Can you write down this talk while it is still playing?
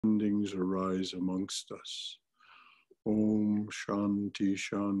understandings arise amongst us. Om Shanti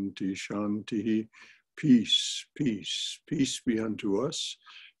Shanti Shanti. Peace, peace, peace be unto us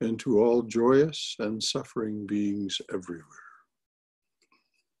and to all joyous and suffering beings everywhere.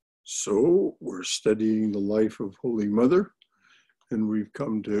 So we're studying the life of Holy Mother, and we've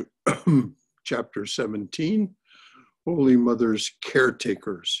come to chapter 17, Holy Mother's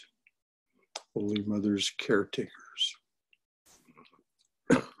caretakers. Holy Mother's caretakers.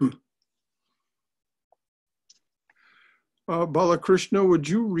 Balakrishna, would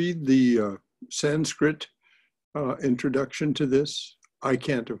you read the Sanskrit introduction to this? I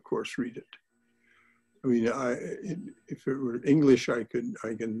can't, of course, read it. I mean, if it were English, I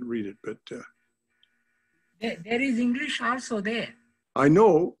can read it, but there is English also there. I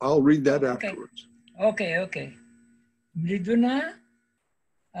know. I'll read that afterwards. Okay. Mriduna,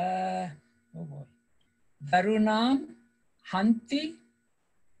 Darunam Hanti,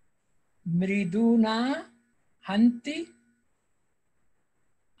 Mriduna Hanti,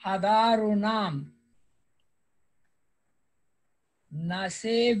 Adarunam,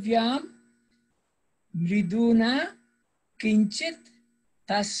 Nasevyam, Mriduna, Kinchit,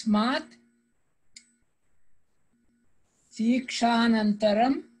 Tasmat,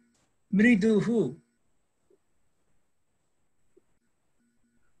 Sikshanantaram, Mriduhu.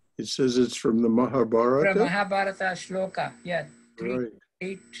 It says it's from the Mahabharata. From Mahabharata shloka, yeah, Right.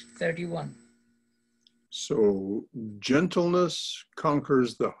 831. So gentleness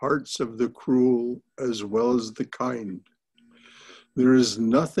conquers the hearts of the cruel as well as the kind. There is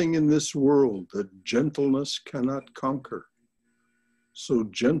nothing in this world that gentleness cannot conquer. So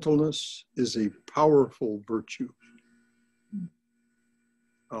gentleness is a powerful virtue.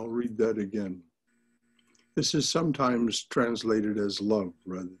 I'll read that again. This is sometimes translated as love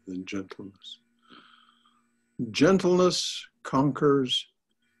rather than gentleness. Gentleness conquers,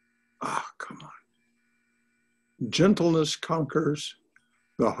 Gentleness conquers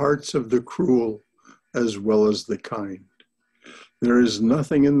the hearts of the cruel as well as the kind. There is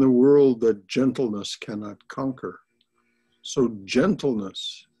nothing in the world that gentleness cannot conquer. So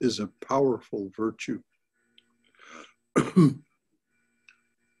gentleness is a powerful virtue.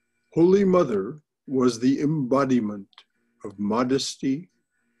 Holy Mother was the embodiment of modesty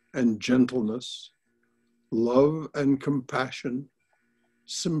and gentleness, love and compassion,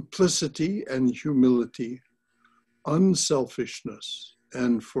 simplicity and humility, unselfishness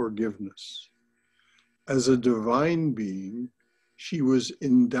and forgiveness. As a divine being, she was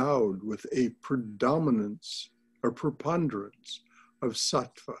endowed with a preponderance of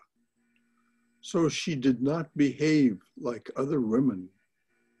sattva. So she did not behave like other women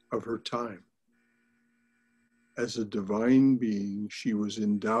of her time. As a divine being, she was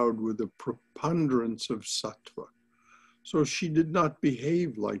endowed with a preponderance of sattva. So she did not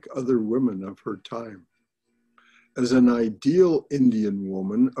behave like other women of her time. As an ideal Indian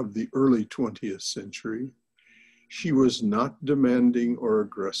woman of the early 20th century, she was not demanding or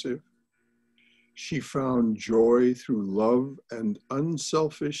aggressive. She found joy through love and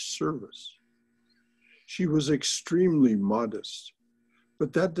unselfish service. She was extremely modest,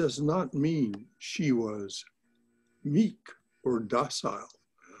 but that does not mean she was meek or docile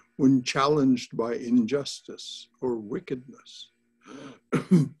when challenged by injustice or wickedness.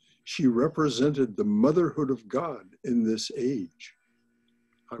 She represented the motherhood of God in this age.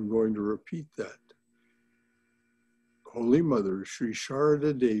 I'm going to repeat that. Holy Mother, Sri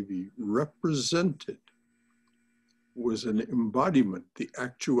Sarada Devi, was an embodiment, the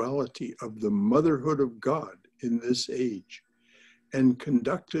actuality of the motherhood of God in this age, and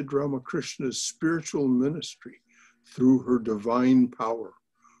conducted Ramakrishna's spiritual ministry through her divine power,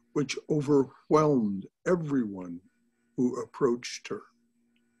 which overwhelmed everyone who approached her.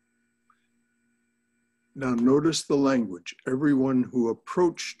 Now notice the language, everyone who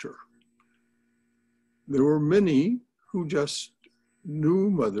approached her. There were many who just knew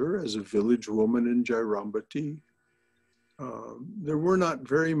Mother as a village woman in Jairambati. There were not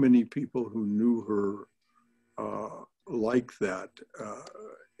very many people who knew her like that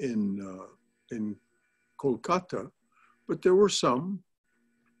in Kolkata, but there were some.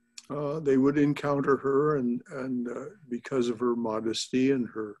 They would encounter her, and because of her modesty and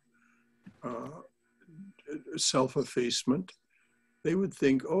her self-effacement, they would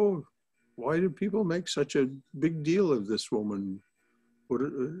think, oh, why do people make such a big deal of this woman?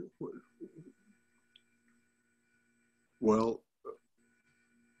 Well,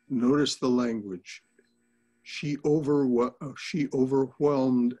 notice the language. She overwhelmed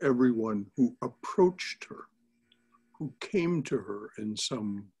everyone who approached her, who came to her in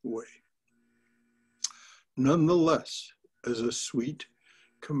some way. Nonetheless, as a sweet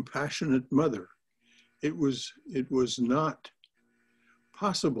compassionate mother. It was not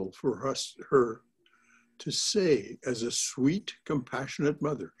possible for her to say, as a sweet, compassionate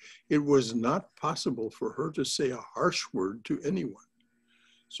mother, it was not possible for her to say a harsh word to anyone.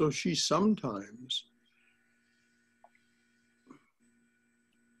 So she sometimes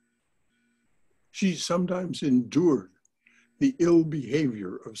endured the ill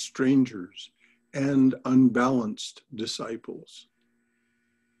behavior of strangers and unbalanced disciples.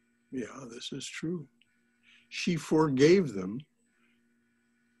 Yeah, this is true. She forgave them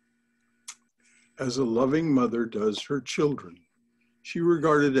as a loving mother does her children. She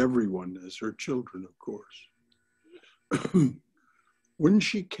regarded everyone as her children, of course. When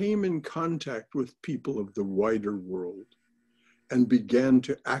she came in contact with people of the wider world and began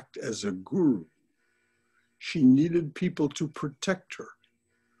to act as a guru, she needed people to protect her.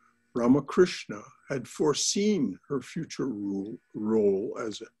 Ramakrishna had foreseen her future role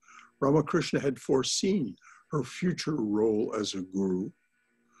as a guru.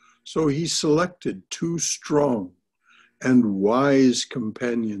 So he selected two strong and wise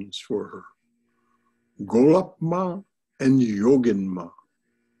companions for her, Golapma and Yoginma.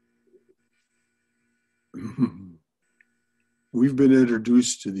 We've been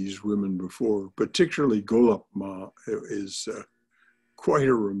introduced to these women before, particularly Golapma is quite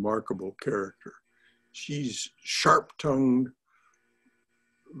a remarkable character. She's sharp-tongued,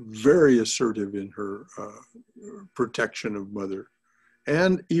 very assertive in her protection of mother,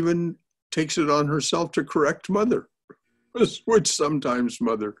 and even takes it on herself to correct mother, which sometimes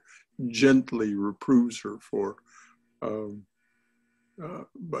mother gently reproves her for.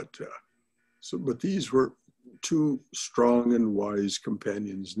 But these were two strong and wise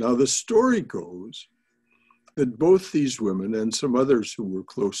companions. Now the story goes that both these women and some others who were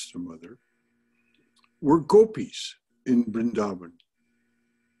close to mother were gopis in Vrindavan.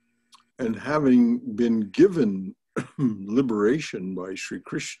 And having been given liberation by Sri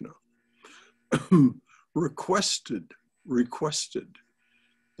Krishna, requested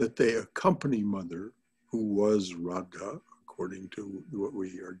that they accompany mother, who was Radha, according to what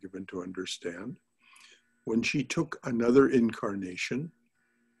we are given to understand. When she took another incarnation,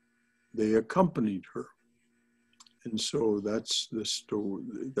 they accompanied her. And so that's the story.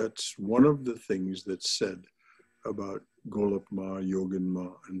 That's one of the things that's said about Golapma,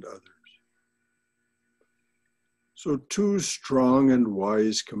 Yoginma, and others. So two strong and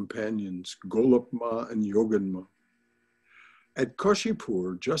wise companions, Golapma and Yoginma. At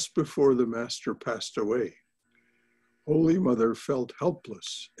Kashipur, just before the master passed away, Holy Mother felt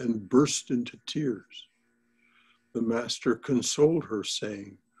helpless and burst into tears. The master consoled her,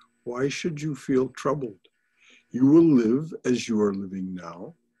 saying, "Why should you feel troubled? You will live as you are living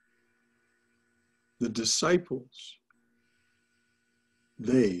now. The disciples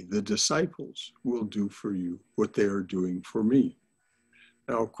will do for you what they are doing for me."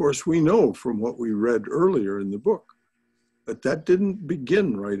 Now, of course, we know from what we read earlier in the book that didn't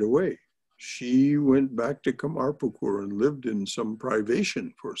begin right away. She went back to Kamarpukur and lived in some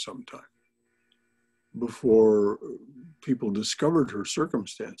privation for some time before people discovered her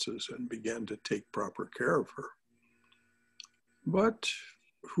circumstances and began to take proper care of her. But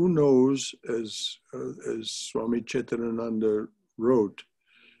who knows, as Swami Chaitananda wrote,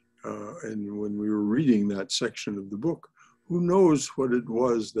 and when we were reading that section of the book, who knows what it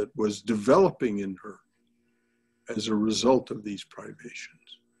was that was developing in her as a result of these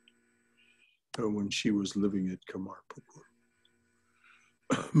privations when she was living at Kamarpukur.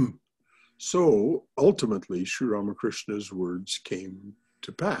 So ultimately, Sri Ramakrishna's words came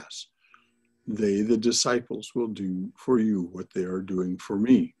to pass. They, the disciples, will do for you what they are doing for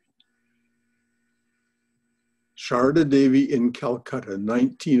me. Sarada Devi in Calcutta,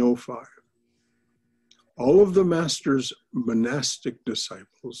 1905. All of the master's monastic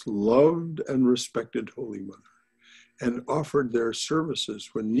disciples loved and respected Holy Mother and offered their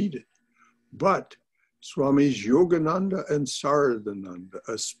services when needed. But Swamis Yogananda and Saradananda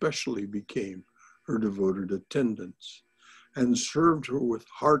especially became her devoted attendants and served her with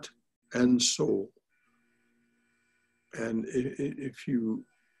heart and soul. And if you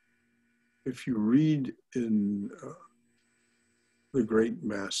read in the Great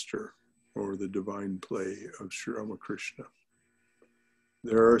Master or the Divine Play of Sri Ramakrishna,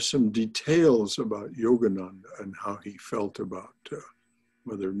 there are some details about Yogananda and how he felt about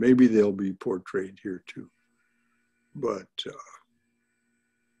Mother. Maybe they'll be portrayed here too. But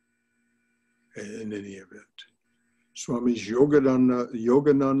in any event, Swamis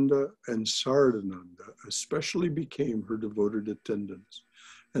Yogananda and Saradananda especially became her devoted attendants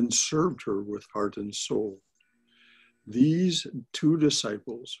and served her with heart and soul. These two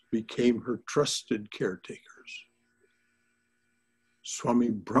disciples became her trusted caretakers. Swami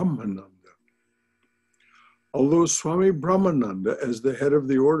Brahmananda. Although Swami Brahmananda, as the head of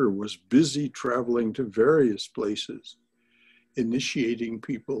the order, was busy traveling to various places, initiating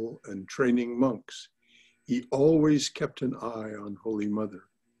people and training monks, he always kept an eye on Holy Mother.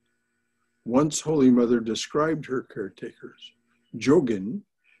 Once Holy Mother described her caretakers, Jogin.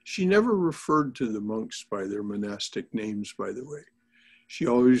 She never referred to the monks by their monastic names, by the way. She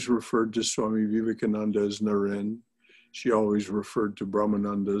always referred to Swami Vivekananda as Naren. She always referred to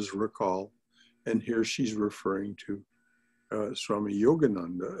Brahmananda as Rakal. And here she's referring to Swami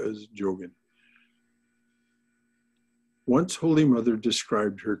Yogananda as Jogin. Once Holy Mother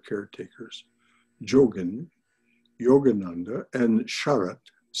described her caretakers, Jogin, Yogananda, and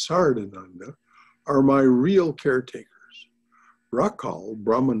Saradananda, are my real caretakers. Rakal,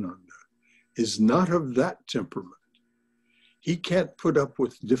 Brahmananda, is not of that temperament. He can't put up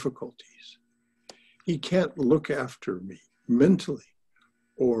with difficulties. He can't look after me mentally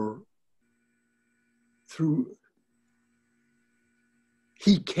or through,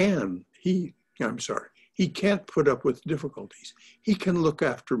 he can't put up with difficulties. He can look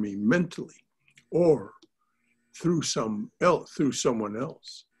after me mentally or through someone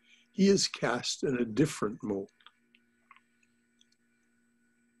else. He is cast in a different mold.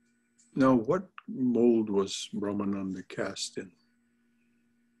 Now, what mold was Brahmananda cast in?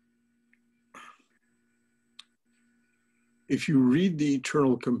 If you read The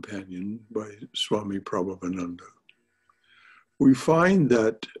Eternal Companion by Swami Prabhavananda, we find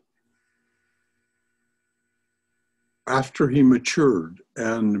that after he matured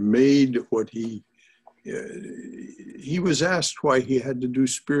and made what he was asked why he had to do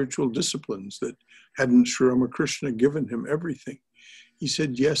spiritual disciplines that hadn't Sri Ramakrishna given him everything. He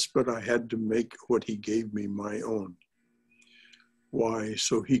said, yes, but I had to make what he gave me my own. Why?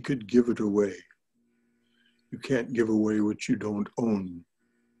 So he could give it away. You can't give away what you don't own.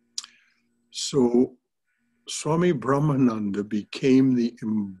 So Swami Brahmananda became the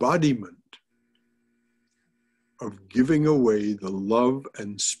embodiment of giving away the love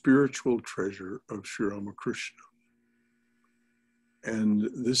and spiritual treasure of Sri Ramakrishna. And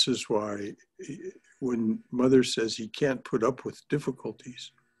this is why when Mother says he can't put up with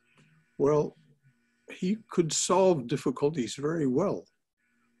difficulties, well, he could solve difficulties very well.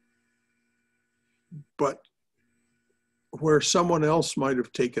 But where someone else might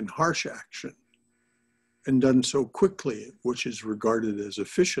have taken harsh action and done so quickly, which is regarded as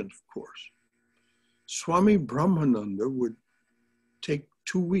efficient, of course, Swami Brahmananda would take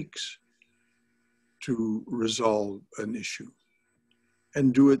 2 weeks to resolve an issue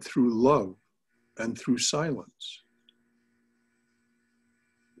and do it through love and through silence.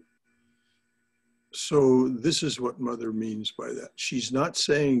 So this is what Mother means by that. She's not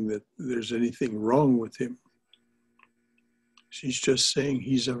saying that there's anything wrong with him. She's just saying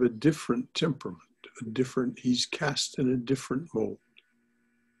he's of a different temperament, he's cast in a different mold.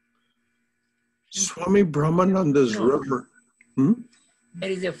 Swami Brahmananda's reverend. There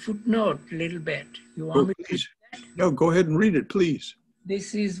is a footnote, little bit. You want me to read that? No, go ahead and read it, please.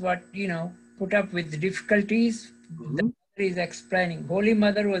 This is what, put up with difficulties. The mother is explaining. Holy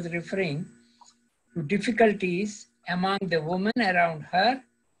Mother was referring to difficulties among the women around her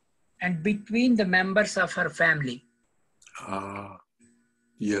and between the members of her family.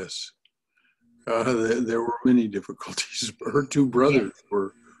 Yes. There were many difficulties. Her two brothers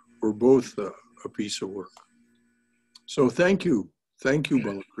were both a piece of work. So thank you. Thank you,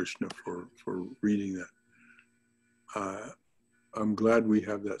 Balakrishna, for reading that. I'm glad we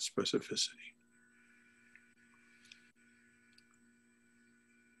have that specificity.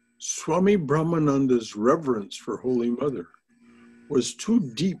 Swami Brahmananda's reverence for Holy Mother was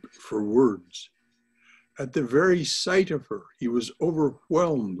too deep for words. At the very sight of her, he was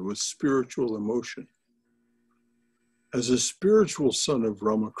overwhelmed with spiritual emotion. As a spiritual son of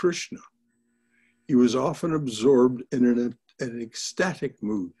Ramakrishna, he was often absorbed in an ecstatic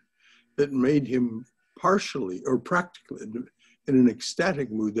mood that made him partially or practically, in an ecstatic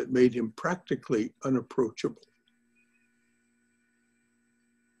mood that made him practically unapproachable.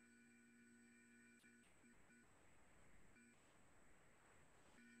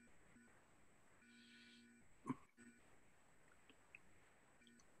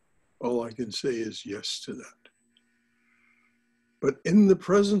 All I can say is yes to that. But in the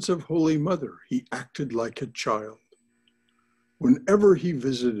presence of Holy Mother, he acted like a child. Whenever he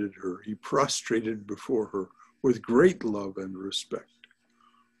visited her, he prostrated before her with great love and respect.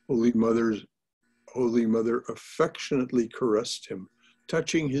 Holy Mother affectionately caressed him,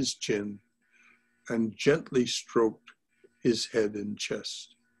 touching his chin and gently stroked his head and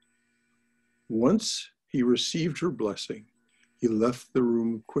chest. Once he received her blessing, he left the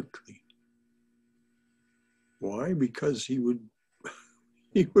room quickly. Why? Because he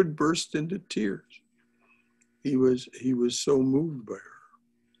would burst into tears. He was so moved by her.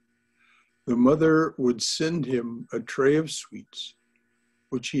 The mother would send him a tray of sweets,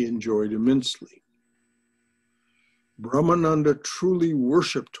 which he enjoyed immensely. Brahmananda truly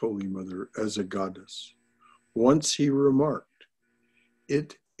worshipped Holy Mother as a goddess. Once he remarked,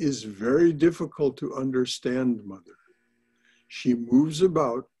 "It is very difficult to understand Mother. She moves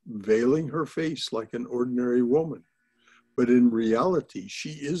about, veiling her face like an ordinary woman, but in reality,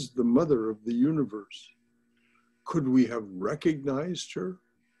 she is the mother of the universe. Could we have recognized her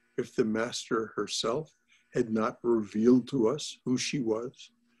if the Master herself had not revealed to us who she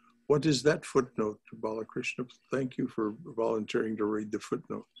was?" What is that footnote, Balakrishna? Thank you for volunteering to read the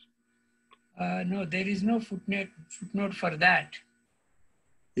footnotes. No, there is no footnote for that.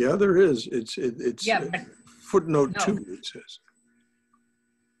 Yeah, there is. It's footnote no. 2, it says.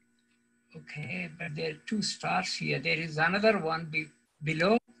 Okay, but there are 2 stars here. There is another one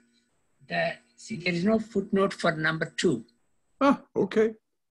below. See, there is no footnote for number 2. Ah, okay.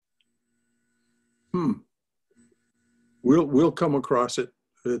 We'll come across it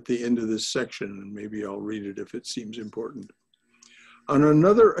at the end of this section, and maybe I'll read it if it seems important. On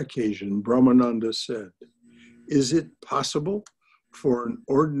another occasion, Brahmananda said, "Is it possible for an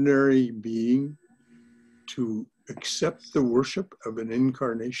ordinary being to accept the worship of an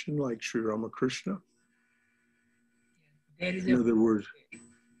incarnation like Sri Ramakrishna?" In other words,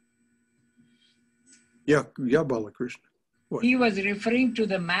 yeah, Balakrishna. What? He was referring to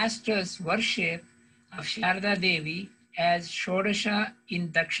the Master's worship of Sarada Devi as Shodasha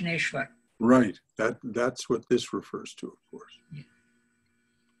in Dakshineshwar. Right, that's what this refers to, of course. Yeah.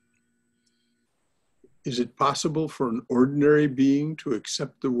 Is it possible for an ordinary being to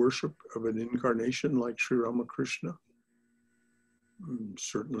accept the worship of an incarnation like Sri Ramakrishna?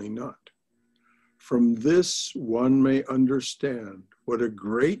 Certainly not. From this, one may understand what a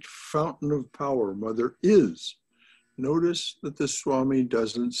great fountain of power Mother is. Notice that the Swami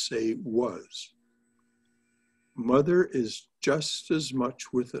doesn't say was. Mother is just as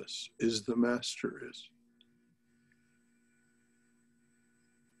much with us as the Master is.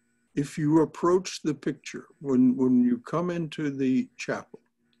 If you approach the picture, when you come into the chapel,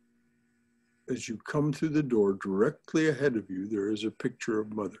 as you come through the door, directly ahead of you, there is a picture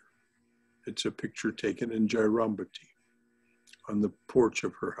of Mother. It's a picture taken in Jairambati on the porch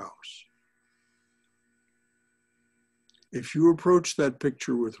of her house. If you approach that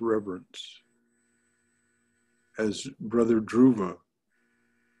picture with reverence, as Brother Dhruva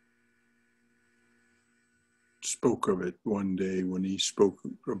spoke of it one day when he spoke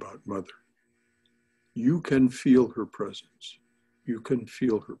about Mother, you can feel her presence. You can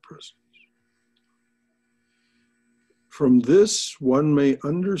feel her presence. From this, one may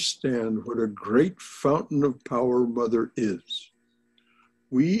understand what a great fountain of power Mother is.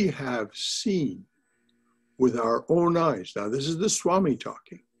 We have seen with our own eyes. Now, this is the Swami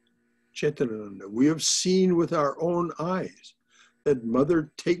talking, Chaitananda. We have seen with our own eyes that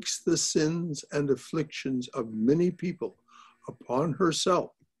Mother takes the sins and afflictions of many people upon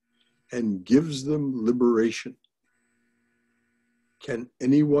herself and gives them liberation. Can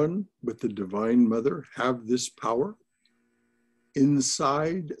anyone but the Divine Mother have this power?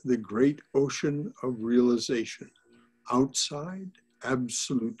 Inside the great ocean of realization, outside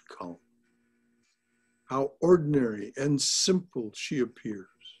absolute calm. How ordinary and simple she appears.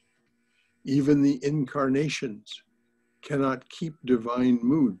 Even the incarnations cannot keep divine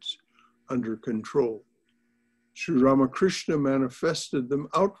moods under control. Sri Ramakrishna manifested them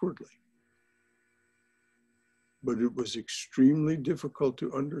outwardly, but it was extremely difficult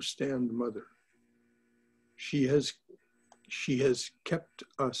to understand Mother. She has kept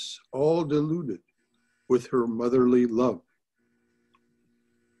us all deluded with her motherly love.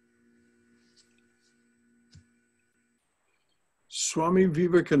 Swami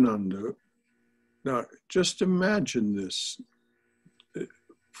Vivekananda, now just imagine this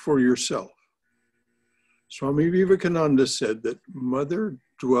for yourself. Swami Vivekananda said that Mother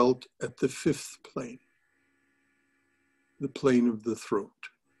dwelt at the 5th plane, the plane of the throat.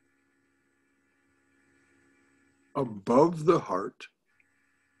 Above the heart.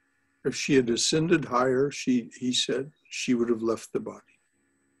 If she had ascended higher, he said, she would have left the body.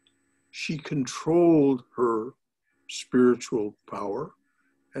 She controlled her spiritual power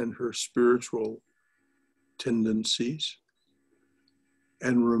and her spiritual tendencies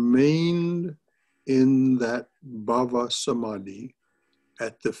and remained in that bhava samadhi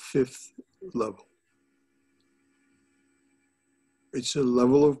at the 5th level. It's a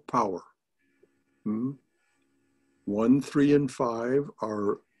level of power. 1, 3, and 5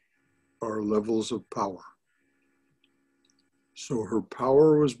 are levels of power. So her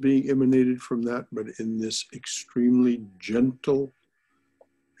power was being emanated from that, but in this extremely gentle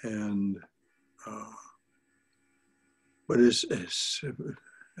and, but as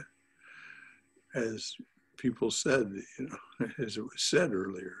people said, you know, as it was said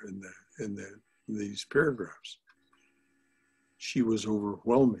earlier in these paragraphs, she was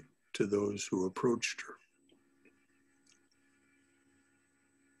overwhelming to those who approached her.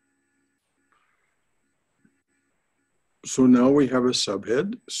 So now we have a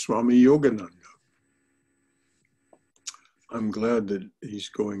subhead, Swami Yogananda. I'm glad that he's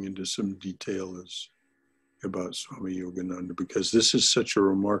going into some details about Swami Yogananda because this is such a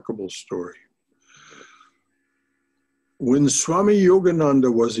remarkable story. When Swami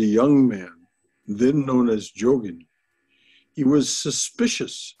Yogananda was a young man, then known as Jogin, he was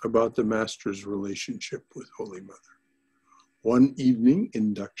suspicious about the master's relationship with Holy Mother. One evening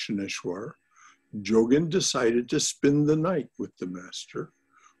in Dakshineshwar, Jogin decided to spend the night with the master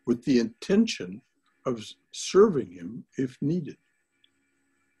with the intention of serving him if needed.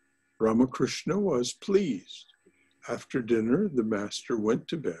 Ramakrishna was pleased. After dinner, the master went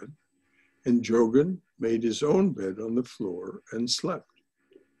to bed, and Jogin made his own bed on the floor and slept.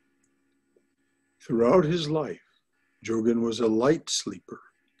 Throughout his life, Jogin was a light sleeper.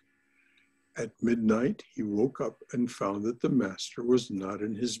 At midnight, he woke up and found that the master was not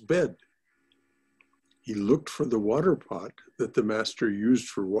in his bed. He looked for the water pot that the master used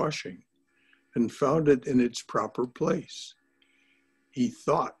for washing and found it in its proper place. He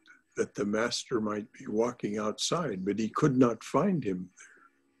thought that the master might be walking outside, but he could not find him there.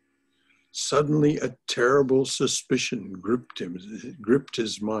 Suddenly, a terrible suspicion gripped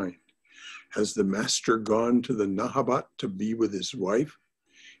his mind. Has the master gone to the Nahabat to be with his wife?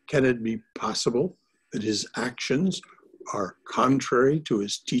 Can it be possible that his actions are contrary to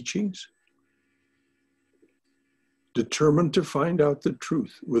his teachings? Determined to find out the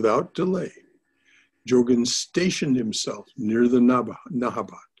truth without delay, Jogin stationed himself near the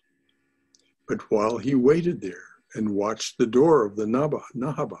Nahabat. But while he waited there and watched the door of the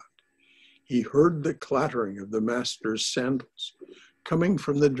Nahabat, he heard the clattering of the master's sandals coming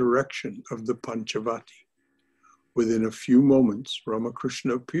from the direction of the Panchavati. Within a few moments,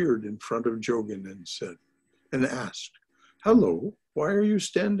 Ramakrishna appeared in front of Jogin and asked, "Hello, why are you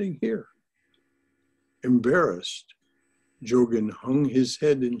standing here?" Embarrassed, Jogin hung his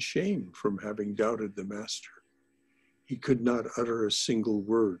head in shame from having doubted the master. He could not utter a single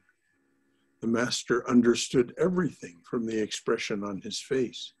word. The master understood everything from the expression on his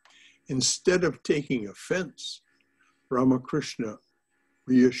face. Instead of taking offense, Ramakrishna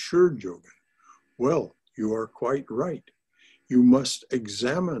reassured Jogin, "Well, you are quite right. You must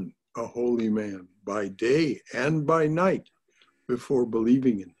examine a holy man by day and by night before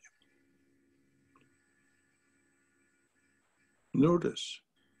believing in him." Notice,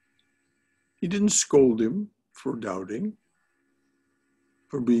 he didn't scold him for doubting,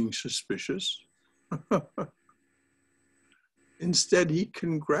 for being suspicious. Instead, he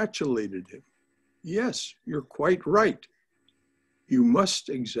congratulated him. "Yes, you're quite right. You must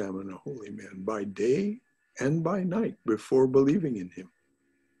examine a holy man by day and by night before believing in him."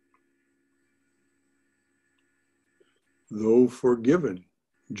 Though forgiven,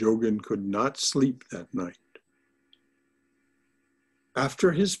 Jogin could not sleep that night.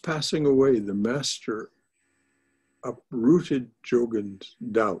 After his passing away, the master uprooted Jogin's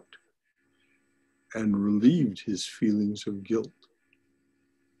doubt and relieved his feelings of guilt.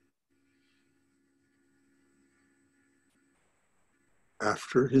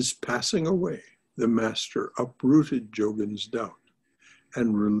 After his passing away, the master uprooted Jogin's doubt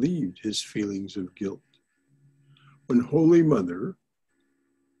and relieved his feelings of guilt. When Holy Mother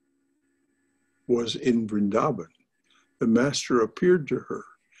was in Vrindavan, the master appeared to her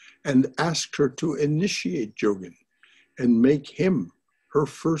and asked her to initiate Jogin and make him her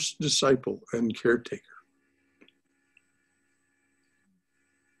first disciple and caretaker.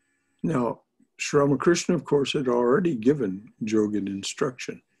 Now, Sri Ramakrishna, of course, had already given Jogin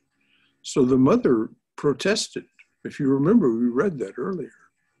instruction. So the mother protested. If you remember, we read that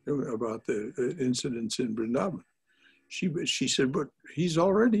earlier about the incidents in Vrindavan. She said, "But he's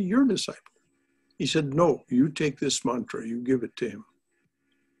already your disciple." He said, "No, you take this mantra, you give it to him."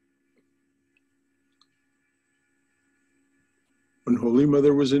 When Holy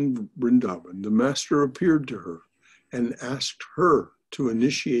Mother was in Vrindavan, the master appeared to her and asked her to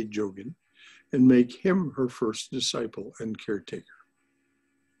initiate Jogin and make him her first disciple and caretaker.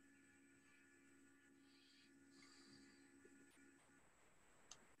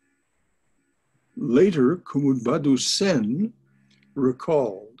 Later, Kumudbadu Sen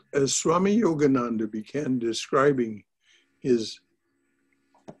recalled, as Swami Yogananda began describing his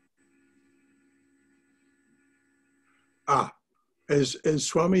as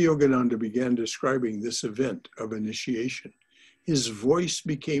Swami Yogananda began describing this event of initiation, his voice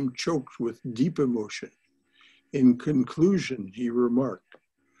became choked with deep emotion. In conclusion, he remarked,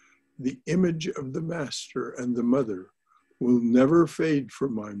 "The image of the Master and the Mother will never fade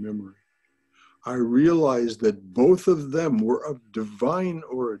from my memory. I realized that both of them were of divine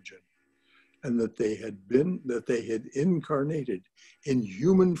origin and that they had incarnated in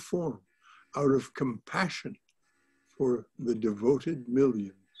human form out of compassion for the devoted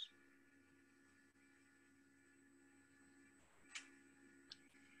millions."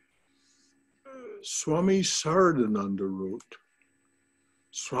 Swami Saradananda wrote,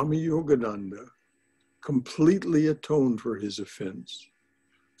 Swami Yogananda completely atoned for his offense,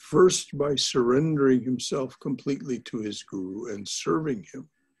 first by surrendering himself completely to his guru and serving him,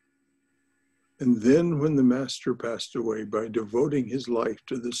 and then when the Master passed away, by devoting his life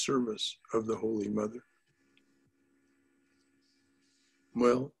to the service of the Holy Mother.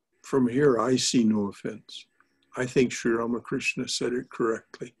 Well, from here I see no offense. I think Sri Ramakrishna said it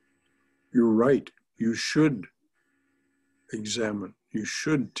correctly. You're right. You should examine. You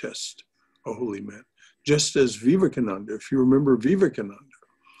should test a holy man. Just as Vivekananda, if you remember Vivekananda,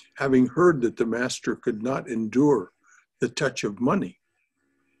 having heard that the Master could not endure the touch of money,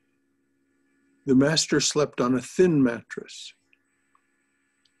 the Master slept on a thin mattress.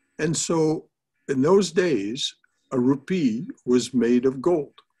 And so in those days, a rupee was made of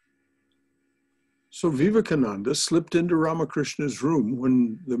gold. So Vivekananda slipped into Ramakrishna's room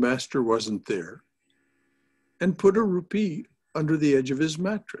when the Master wasn't there and put a rupee under the edge of his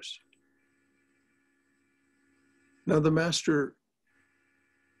mattress. Now the Master,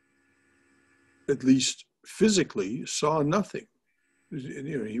 at least physically, saw nothing.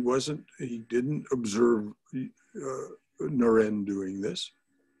 You know, he didn't observe Naren doing this.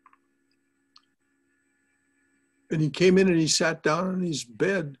 And he came in and he sat down on his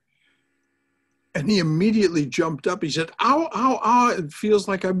bed and he immediately jumped up. He said, "Ow, ow, ow, it feels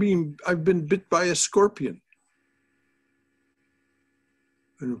like I've been bit by a scorpion."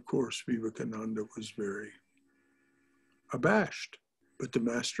 And of course, Vivekananda was very abashed. But the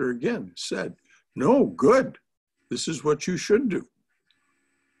Master again said, "No, good. This is what you should do.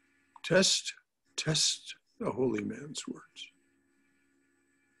 Test a holy man's words."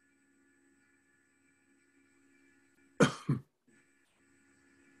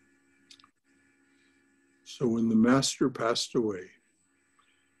 So when the Master passed away,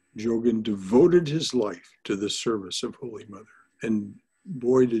 Jogan devoted his life to the service of Holy Mother. And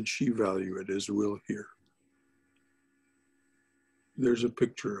boy, did she value it, as we'll hear. There's a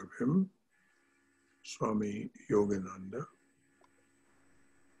picture of him, Swami Yogananda.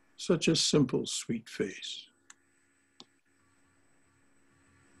 Such a simple, sweet face.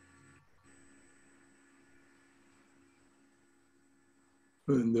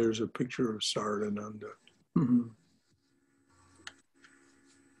 And there's a picture of Saradananda.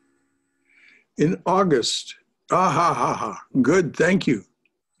 In August, good, thank you.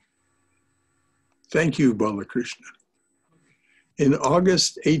 Thank you, Balakrishna. In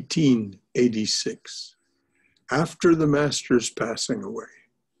August 1886, after the Master's passing away,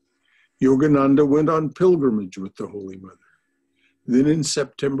 Yogananda went on pilgrimage with the Holy Mother. Then in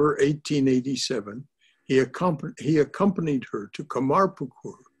September 1887, he accompanied her to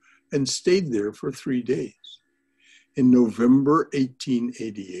Kamarpukur and stayed there for 3 days. In November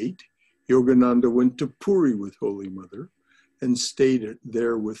 1888, Yogananda went to Puri with Holy Mother and stayed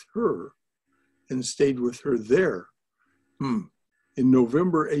there with her there. In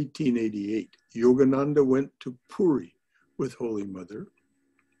November 1888, Yogananda went to Puri with Holy Mother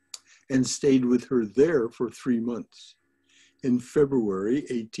and stayed with her there for 3 months. In February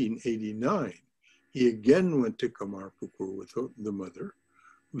 1889, he again went to Kamarpukur with the Mother,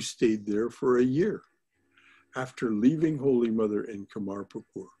 who stayed there for a year. After leaving Holy Mother in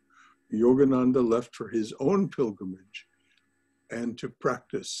Kamarpukur, Yogananda left for his own pilgrimage and to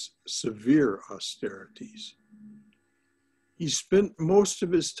practice severe austerities. He spent most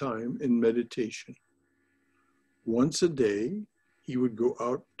of his time in meditation. Once a day, he would go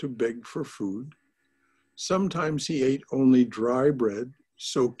out to beg for food. Sometimes he ate only dry bread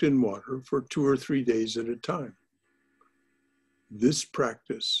soaked in water for 2 or 3 days at a time. This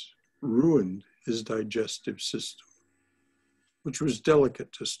practice ruined his digestive system, which was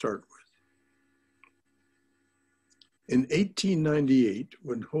delicate to start with. In 1898,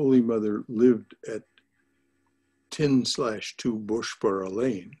 when Holy Mother lived at 10/2 Bushborough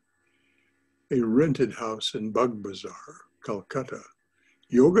Lane, a rented house in Bug Bazaar, Calcutta,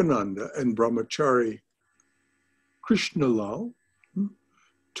 Yogananda and Brahmachari Krishnalal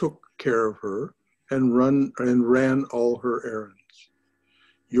took care of her and ran all her errands.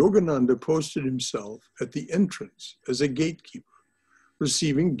 Yogananda posted himself at the entrance as a gatekeeper,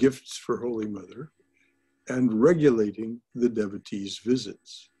 receiving gifts for Holy Mother and regulating the devotees'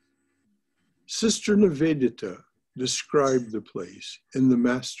 visits. Sister Nivedita described the place in The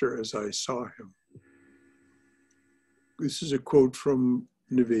Master as I Saw Him. This is a quote from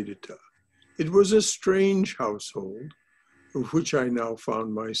Nivedita. It was a strange household of which I now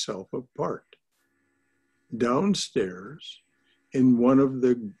found myself a part. Downstairs, in one of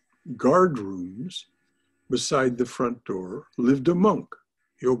the guard rooms beside the front door, lived a monk,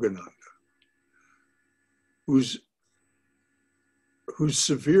 Yogananda, whose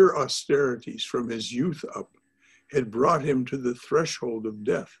severe austerities from his youth up had brought him to the threshold of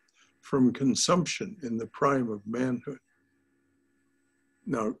death from consumption in the prime of manhood.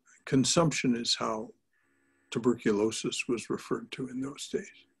 Now, consumption is how tuberculosis was referred to in those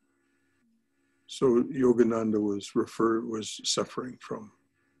days. So Yogananda was suffering from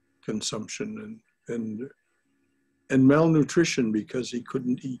consumption and malnutrition because he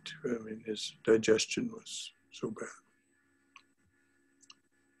couldn't eat. I mean, his digestion was so bad.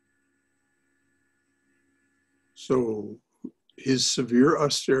 So his severe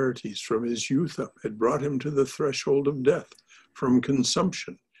austerities from his youth up had brought him to the threshold of death from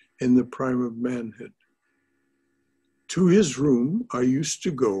consumption in the prime of manhood. To his room, I used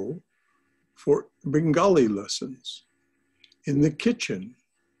to go for Bengali lessons. In the kitchen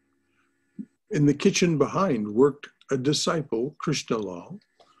behind worked a disciple, Krishnalal,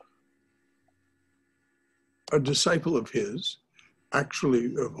 a disciple of his,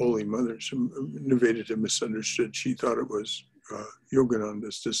 actually of Holy Mother's. Nivedita misunderstood. She thought it was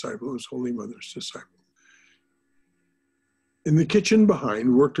Yogananda's disciple. It was Holy Mother's disciple. In the kitchen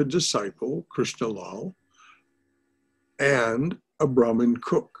behind worked a disciple, Krishnalal, and a Brahmin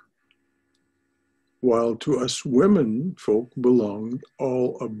cook, while to us women folk belonged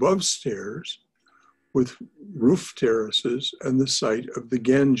all above stairs with roof terraces and the sight of the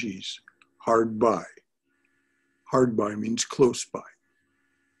Ganges hard by. Hard by means close by.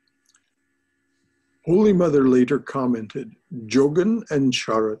 Holy Mother later commented, Jogan and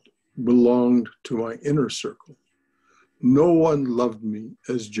Charat belonged to my inner circle. No one loved me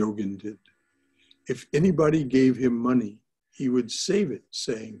as Jogan did. If anybody gave him money, he would save it,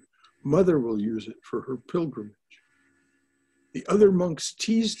 saying, Mother will use it for her pilgrimage. The other monks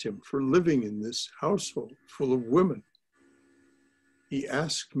teased him for living in this household full of women. He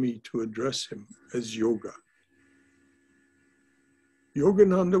asked me to address him as Yoga.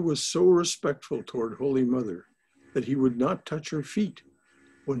 Yogananda was so respectful toward Holy Mother that he would not touch her feet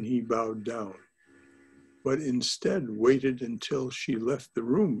when he bowed down, but instead waited until she left the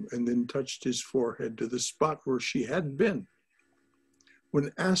room and then touched his forehead to the spot where she had been.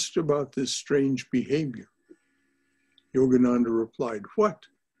 When asked about this strange behavior, Yogananda replied, What?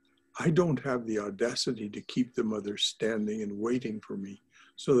 I don't have the audacity to keep the Mother standing and waiting for me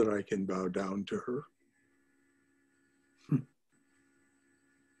so that I can bow down to her.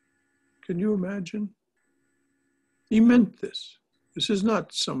 Can you imagine? He meant this. This is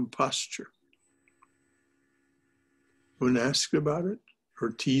not some posture. When asked about it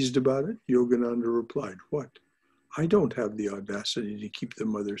or teased about it, Yogananda replied, What? I don't have the audacity to keep the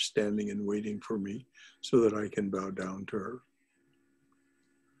Mother standing and waiting for me so that I can bow down to her.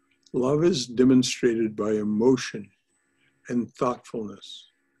 Love is demonstrated by emotion and thoughtfulness.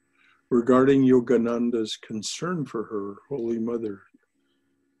 Regarding Yogananda's concern for her, Holy Mother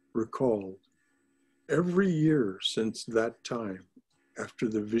recalled, every year since that time, after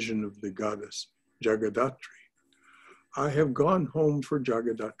the vision of the goddess Jagadatri, I have gone home for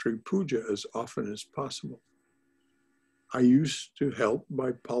Jagadatri Puja as often as possible. I used to help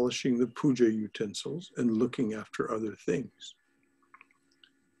by polishing the puja utensils and looking after other things.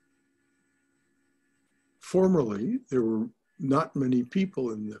 Formerly, there were not many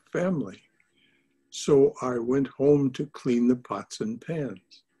people in the family, so I went home to clean the pots and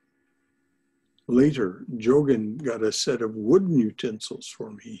pans. Later, Jogan got a set of wooden utensils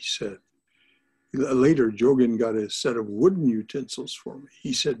for me, he said. Later, Jogan got a set of wooden utensils for me.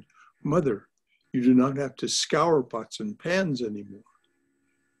 He said, Mother, you do not have to scour pots and pans anymore.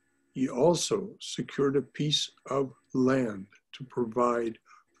 He also secured a piece of land to provide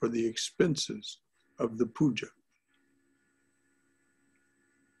for the expenses of the puja.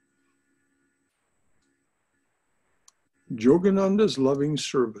 Yogananda's loving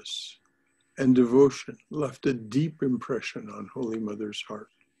service and devotion left a deep impression on Holy Mother's heart.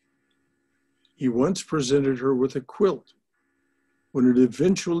 He once presented her with a quilt. When it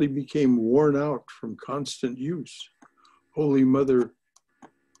eventually became worn out from constant use, Holy Mother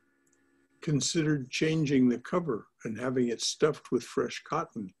considered changing the cover and having it stuffed with fresh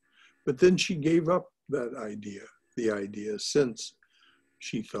cotton. But then she gave up that idea, the idea, since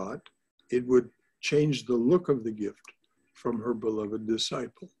she thought it would change the look of the gift from her beloved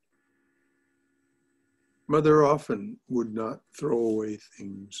disciple. Mother often would not throw away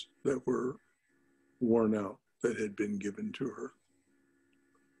things that were worn out that had been given to her.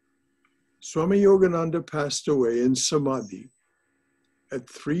 Swami Yogananda passed away in Samadhi at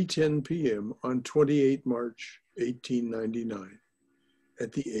 3:10 p.m. on 28 March 1899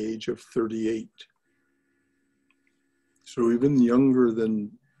 at the age of 38. So even younger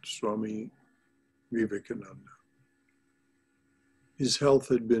than Swami Vivekananda. His health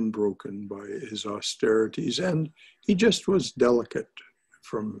had been broken by his austerities, and he just was delicate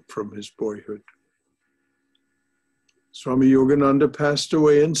from his boyhood. Swami Yogananda passed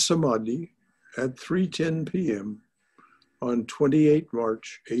away in Samadhi at 3:10 p.m. on 28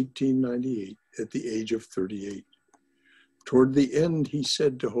 March 1898 at the age of 38. Toward the end, he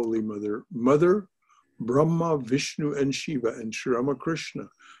said to Holy Mother, "Mother, Brahma, Vishnu, and Shiva, and Sri Ramakrishna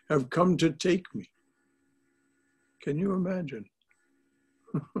have come to take me." Can you imagine?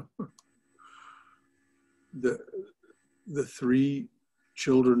 The three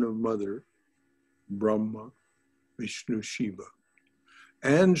children of Mother, Brahma, Vishnu, Shiva,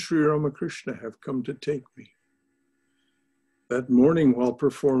 and Sri Ramakrishna have come to take me. That morning while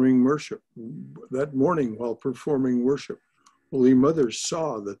performing worship, Holy Mother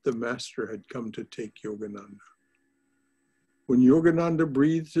saw that the Master had come to take Yogananda. When Yogananda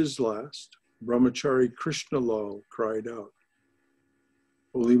breathed his last, Brahmachari Krishnalal cried out.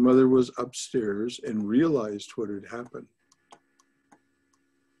 Holy Mother was upstairs and realized what had happened.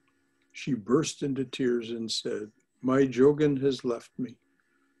 She burst into tears and said, "My Jogan has left me.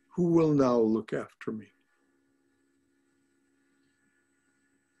 Who will now look after me?"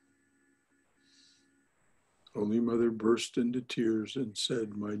 Holy Mother burst into tears and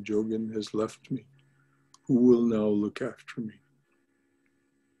said, "My Jogan has left me. Who will now look after me?"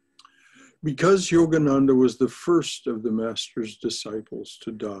 Because Yogananda was the first of the Master's disciples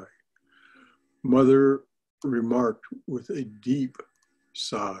to die, Mother remarked with a deep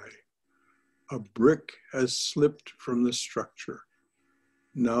sigh, "A brick has slipped from the structure.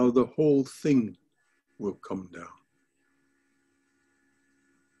 Now the whole thing will come down."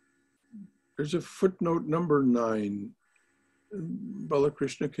 There's a footnote number 9.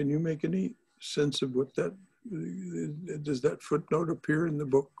 Balakrishna, can you make any sense of what that, does that footnote appear in the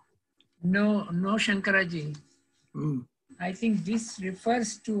book? No, Shankaraji. I think this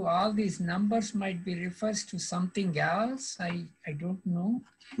refers to all these numbers might be refers to something else. I don't know.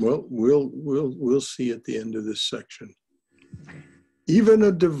 Well, we'll see at the end of this section. Okay. Even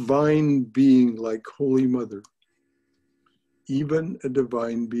a divine being like Holy Mother,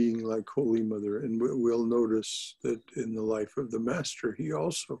 and we'll notice that in the life of the Master, he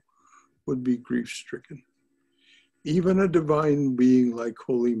also would be grief-stricken. Even a divine being like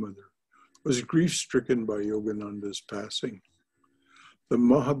Holy Mother was grief-stricken by Yogananda's passing. The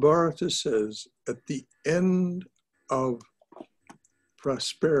Mahabharata says, at the end of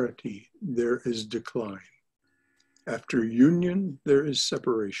prosperity, there is decline. After union, there is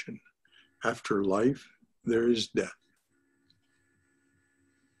separation. After life, there is death.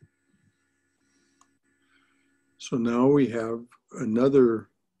 So now we have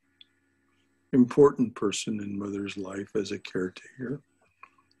another important person in Mother's life as a caretaker,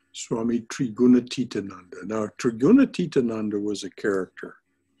 Swami Trigunatitananda. Now, Trigunatitananda was a character.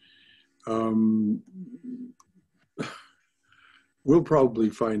 We'll probably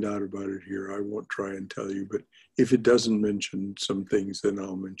find out about it here. I won't try and tell you, but if it doesn't mention some things, then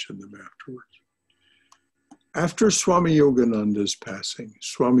I'll mention them afterwards. After Swami Yogananda's passing,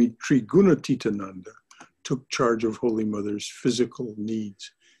 Swami Trigunatitananda took charge of Holy Mother's physical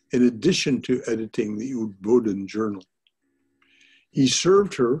needs, in addition to editing the Udbodhan journal. He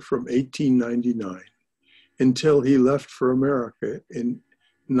served her from 1899 until he left for America in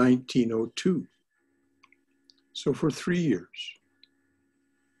 1902. So for 3 years.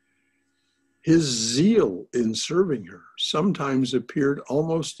 His zeal in serving her sometimes appeared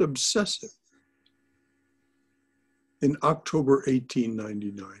almost obsessive. In October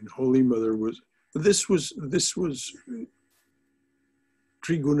 1899, Holy Mother this was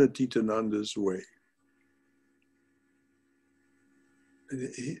Trigunatitananda's way.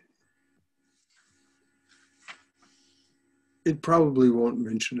 It probably won't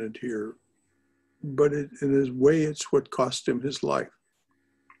mention it here, but in his way, it's what cost him his life.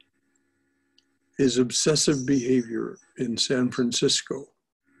 his obsessive behavior in San Francisco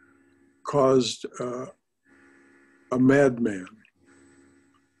caused a madman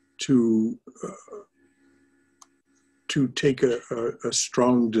to take a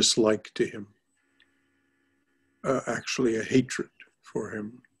strong dislike to him, actually a hatred for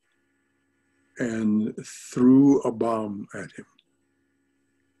him, and threw a bomb at him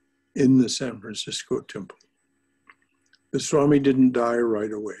in the San Francisco temple. The Swami didn't die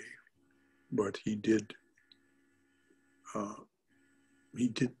right away, but he did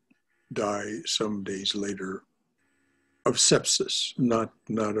die some days later of sepsis, not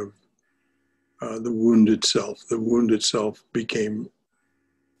of the wound itself. The wound itself became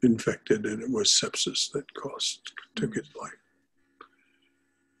infected, and it was sepsis that took his life.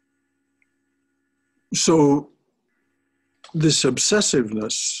 So this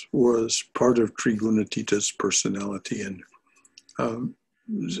obsessiveness was part of Trigunatita's personality, and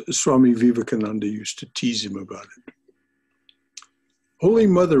Swami Vivekananda used to tease him about it. Holy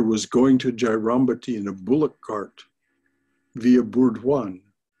Mother was going to Jairambati in a bullock cart via Burdwan.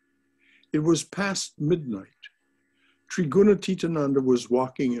 It was past midnight. Trigunatitananda was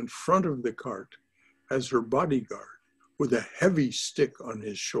walking in front of the cart as her bodyguard with a heavy stick on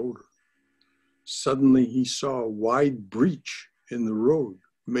his shoulder. Suddenly he saw a wide breach in the road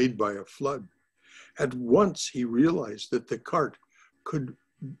made by a flood. At once he realized that the cart could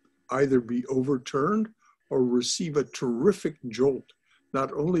either be overturned or receive a terrific jolt,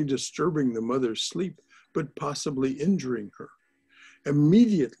 not only disturbing the mother's sleep, but possibly injuring her.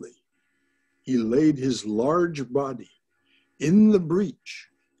 Immediately, he laid his large body in the breach.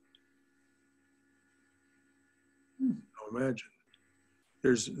 Now imagine,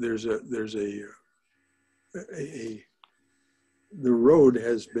 the road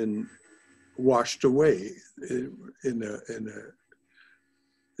has been washed away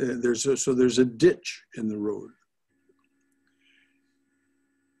so there's a ditch in the road.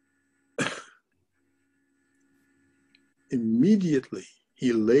 Immediately,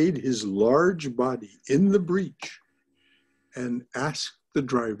 he laid his large body in the breach and asked the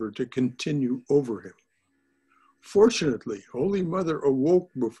driver to continue over him. Fortunately, Holy Mother awoke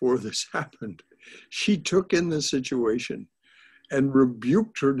before this happened. She took in the situation and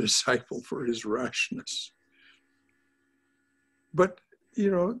rebuked her disciple for his rashness. But, you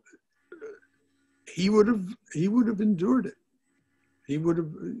know, he would have endured it. He would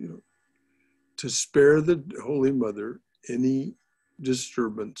have, you know, to spare the Holy Mother any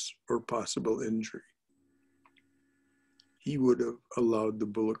disturbance or possible injury. He would have allowed the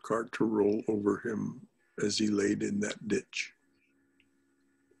bullock cart to roll over him as he laid in that ditch.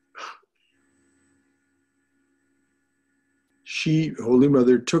 Holy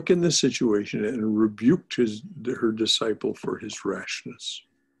Mother, took in the situation and rebuked her disciple for his rashness.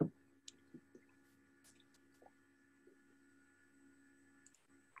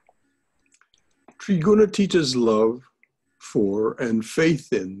 Trigunatita's love for and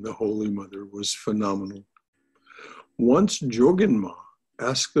faith in the Holy Mother was phenomenal. Once Joginma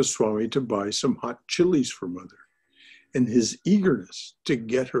asked the Swami to buy some hot chilies for Mother, and his eagerness to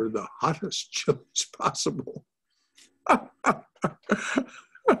get her the hottest chilies possible.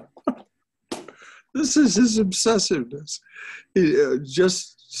 This is his obsessiveness.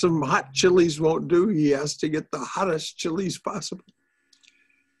 Just some hot chilies won't do. He has to get the hottest chilies possible.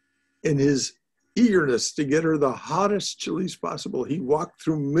 In his eagerness to get her the hottest chilies possible, he walked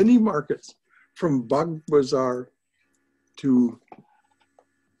through many markets from Bagh Bazaar to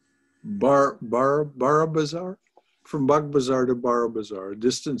Bara Bazaar, from Bagh Bazaar to Bara Bazaar, a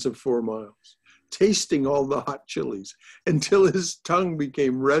distance of 4 miles, tasting all the hot chilies until his tongue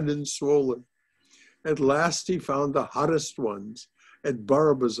became red and swollen. At last he found the hottest ones at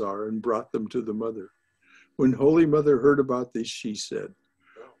Bara Bazaar and brought them to the Mother. When Holy Mother heard about this, she said,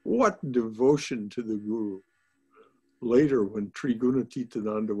 "What devotion to the Guru." Later, when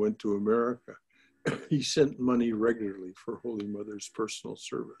Trigunatitananda went to America, he sent money regularly for Holy Mother's personal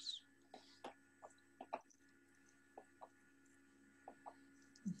service.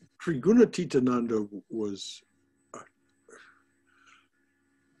 Trigunatitananda was,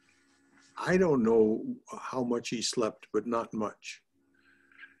 I don't know how much he slept, but not much.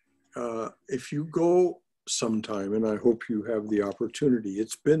 If you go sometime, and I hope you have the opportunity,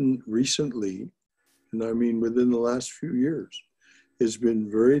 it's been recently, and I mean within the last few years, has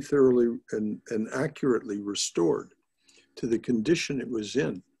been very thoroughly and accurately restored to the condition it was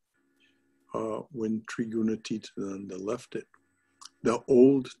in when Trigunatitananda left it. The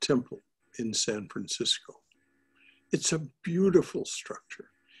old temple in San Francisco. It's a beautiful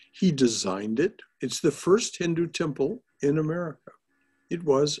structure. He designed it. It's the first Hindu temple in America. It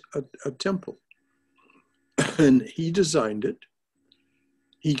was a temple. And he designed it.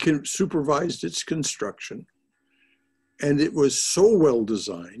 He supervised its construction. And it was so well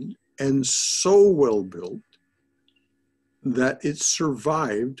designed and so well built that it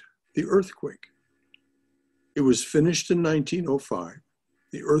survived the earthquake. It was finished in 1905.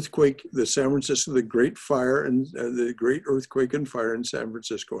 The earthquake, the San Francisco, the Great Fire and the Great Earthquake and Fire in San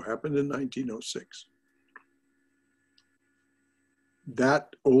Francisco happened in 1906. That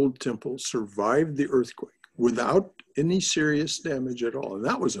old temple survived the earthquake without any serious damage at all. And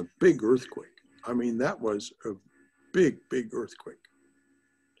that was a big earthquake. I mean, that was a big, big earthquake.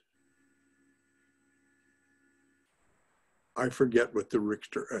 I forget what the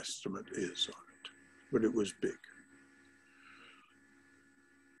Richter estimate is on it, but it was big.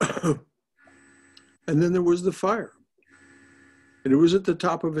 And then there was the fire. And it was at the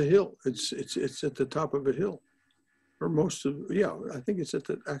top of a hill. It's at the top of a hill. Or most of, yeah, I think it's at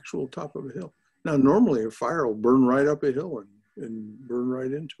the actual top of a hill. Now, normally a fire will burn right up a hill and burn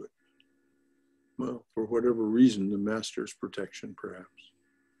right into it. Well, for whatever reason, the master's protection, perhaps.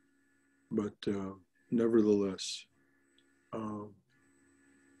 But nevertheless,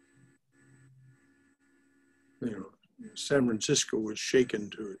 San Francisco was shaken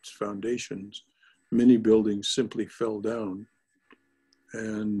to its foundations. Many buildings simply fell down,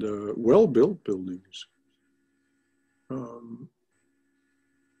 and well-built buildings.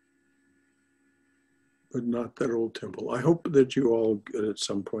 But not that old temple. I hope that you all at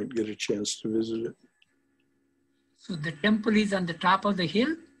some point get a chance to visit it. So the temple is on the top of the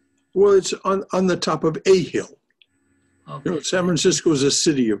hill? Well, it's on the top of a hill. Okay. San Francisco is a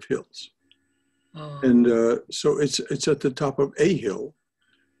city of hills. Oh. And so it's at the top of a hill.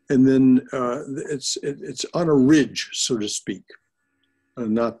 And then it's on a ridge, so to speak.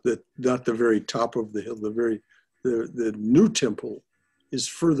 Not the very top of the hill. The new temple is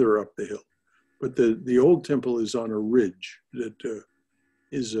further up the hill. But the old temple is on a ridge that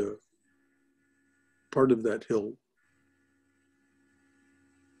is a part of that hill.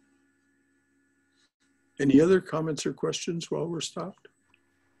 Any other comments or questions while we're stopped?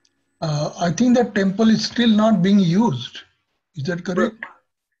 I think that temple is still not being used. Is that correct?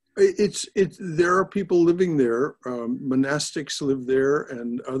 There are people living there. Monastics live there,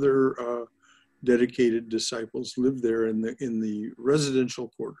 and other dedicated disciples live there in the residential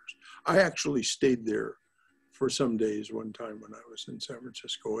quarters. I actually stayed there for some days one time when I was in San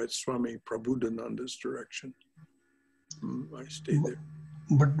Francisco at Swami Prabhudananda's direction. I stayed there.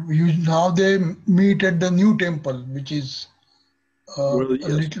 But now they meet at the new temple, which is well, yes.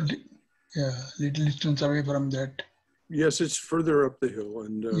 a little distance away from that. Yes, it's further up the hill,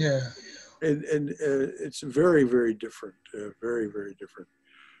 and and it's very, very different, very, very different.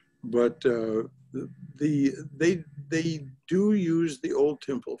 But they do use the old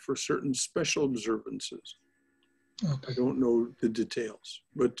temple for certain special observances. Okay. I don't know the details,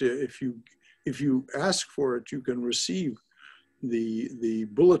 but if you ask for it, you can receive the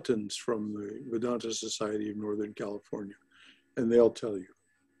bulletins from the Vedanta Society of Northern California, and they'll tell you.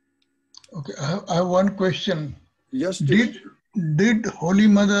 Okay, I have one question. Yes, did Holy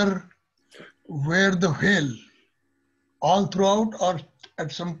Mother wear the veil all throughout, or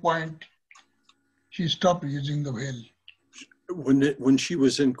at some point she stopped using the veil? When she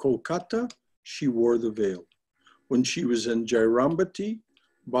was in Kolkata, she wore the veil. When she was in Jairambati,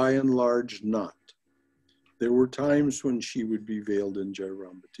 by and large, not. There were times when she would be veiled in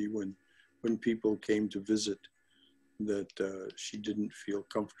Jairambati when people came to visit that she didn't feel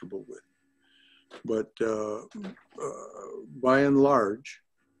comfortable with. But by and large,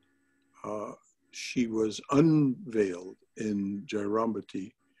 she was unveiled in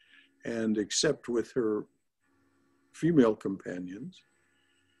Jairambati, and except with her female companions,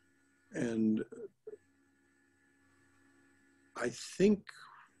 and I think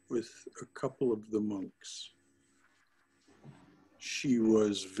with a couple of the monks, she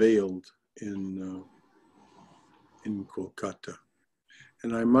was veiled in Kolkata.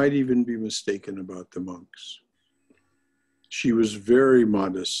 And I might even be mistaken about the monks. She was very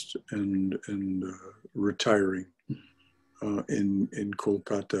modest and retiring in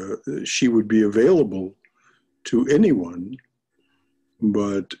Kolkata. She would be available to anyone,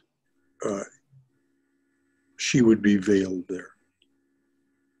 but she would be veiled there.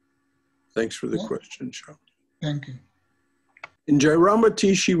 Thanks for the question, Shah. Thank you. In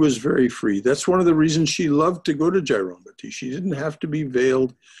Jairambati, she was very free. That's one of the reasons she loved to go to Jairambati. She didn't have to be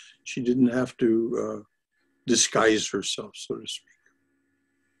veiled. She didn't have to disguise herself, so to speak.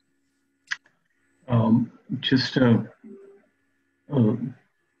 Just a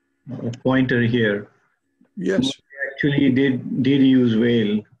pointer here. Yes. Actually did use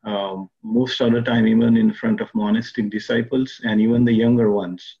veil. most of the time, even in front of monastic disciples and even the younger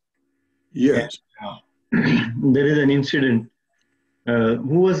ones. Yes. And, there is an incident.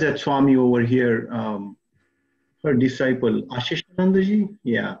 Who was that Swami over here? Her disciple, Ashishanandaji?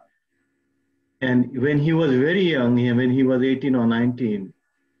 Yeah. And when he was very young, when he was 18 or 19,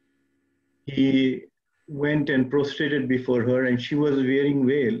 he went and prostrated before her, and she was wearing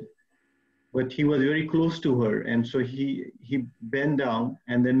veil, but he was very close to her. And so he bent down,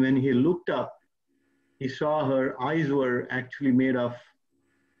 and then when he looked up, he saw her eyes were actually made of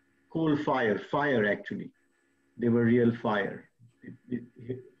coal fire actually. They were real fire,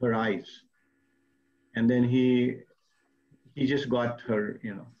 her eyes. And then he just got her,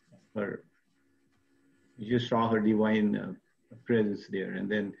 he just saw her divine presence there. And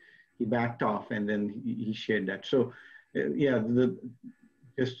then he backed off, and then he shared that. So yeah,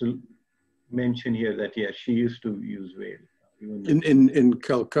 just to mention here that, yeah, she used to use veil. In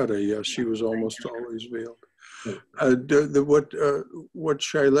Calcutta, yes, she was almost always veiled. What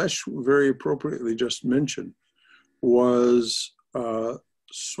Shailesh very appropriately just mentioned was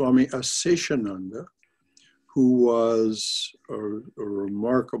Swami Aseshananda, who was a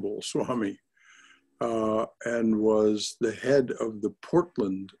remarkable Swami and was the head of the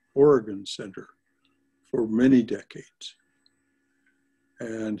Portland, Oregon Center for many decades.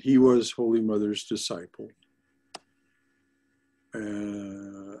 And he was Holy Mother's disciple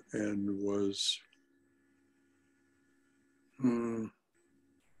and was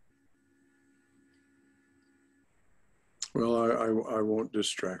well, I won't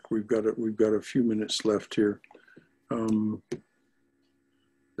distract. We've got a few minutes left here.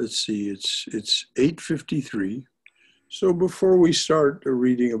 Let's see, it's 8:53. So before we start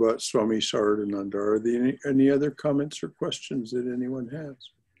reading about Swami Saradananda, are there any other comments or questions that anyone has?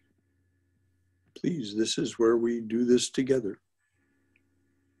 Please, this is where we do this together.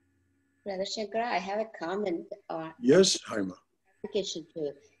 Brother Shankara, I have a comment. Yes, Haima.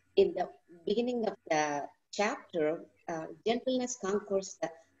 To in the beginning of the chapter, gentleness conquers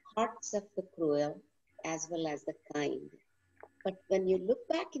the hearts of the cruel as well as the kind. But when you look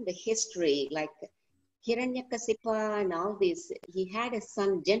back in the history, like Hiranyakasipa and all this, he had a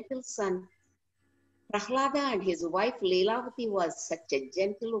son, gentle son, Prahlada, and his wife Leelavati was such a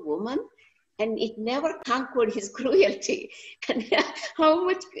gentle woman, and it never conquered his cruelty. And how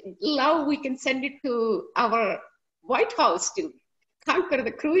much love we can send it to our White House to conquer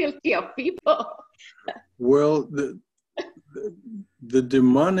the cruelty of people. Well, the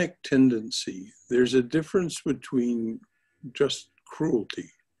demonic tendency, there's a difference between just cruelty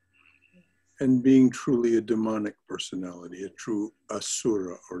and being truly a demonic personality, a true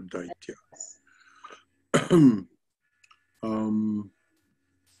asura or daitya.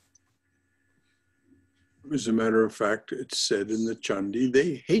 As a matter of fact, it's said in the Chandi,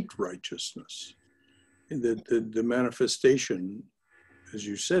 they hate righteousness. The manifestation, as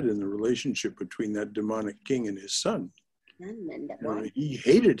you said, in the relationship between that demonic king and his son, he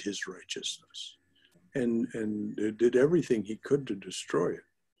hated his righteousness and did everything he could to destroy it.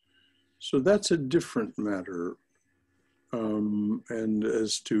 So that's a different matter. And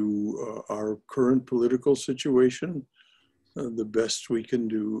as to our current political situation, the best we can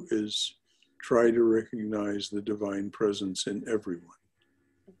do is try to recognize the divine presence in everyone.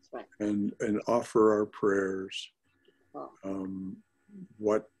 That's right. And offer our prayers.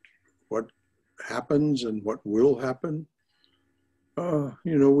 What happens and what will happen,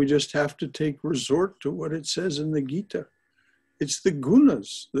 we just have to take resort to what it says in the Gita. It's the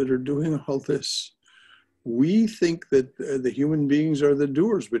gunas that are doing all this. We think that the human beings are the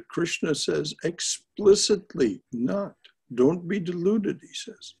doers, but Krishna says explicitly not. Don't be deluded, he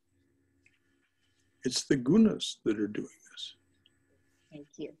says. It's the gunas that are doing this. Thank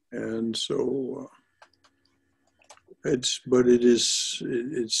you. And so it's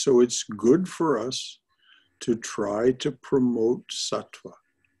good for us to try to promote sattva,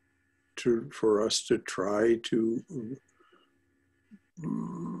 for us to try to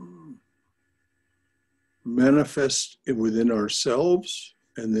manifest within ourselves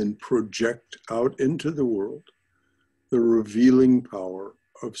and then project out into the world the revealing power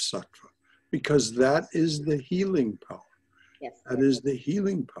of sattva, because that is the healing power. Yes. That is the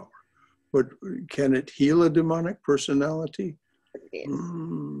healing power. But can it heal a demonic personality? Yes.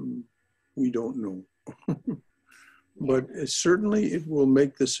 We don't know. But certainly it will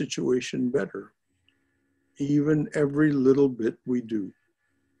make the situation better. Even every little bit we do.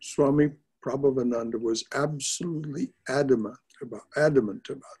 Swami Prabhavananda was absolutely adamant about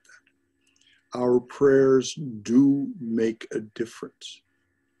that. Our prayers do make a difference.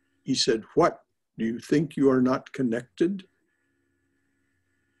 He said, what? Do you think you are not connected?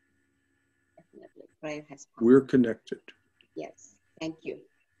 definitely. Prayer has power. We're connected. Yes. Thank you.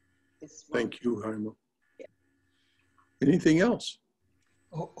 Thank you, Jaime. Anything else?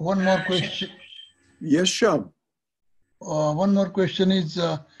 One more question. Yes, Sham. One more question is,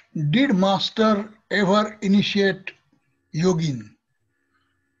 did Master ever initiate yogin?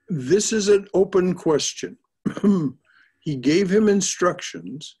 This is an open question. He gave him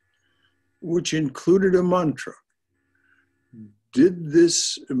instructions, which included a mantra. Did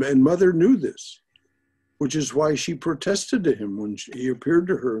this, and Mother knew this, which is why she protested to him when he appeared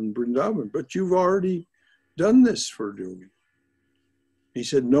to her in Vrindavan. But you've already done this for Yogi. He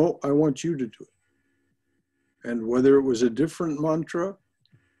said, no, I want you to do it. And whether it was a different mantra,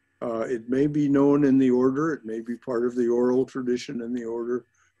 it may be known in the order, it may be part of the oral tradition in the order,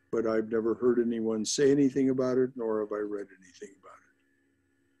 but I've never heard anyone say anything about it, nor have I read anything about it.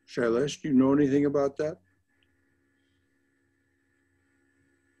 Shailesh, do you know anything about that?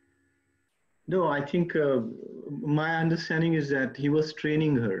 No, I think my understanding is that he was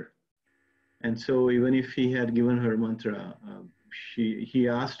training her. And so even if he had given her mantra, he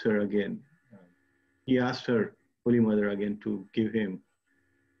asked her again. He asked her, Holy Mother, again to give him.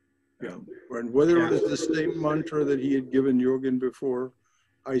 Yeah, and whether it was the same mantra that he had given Yogin before,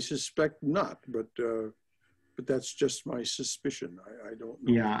 I suspect not, but that's just my suspicion. I don't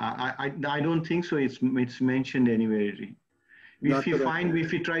know. Yeah, I don't think so. It's mentioned anywhere. If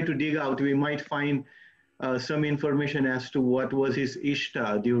we try to dig out, we might find some information as to what was his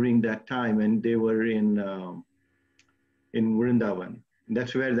Ishta during that time, and they were in Vrindavan.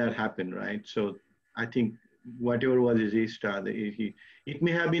 That's where that happened, right? So I think whatever was his Ishta, it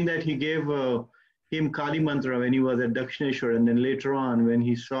may have been that he gave him Kali Mantra when he was at Dakshineshwar, and then later on, when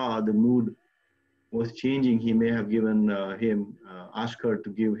he saw the mood was changing, he may have given asked her to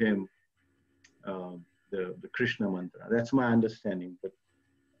give him the Krishna Mantra. That's my understanding. But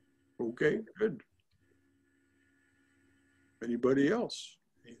okay, good. Anybody else?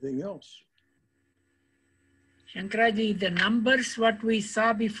 Anything else? Shankaraji, the numbers what we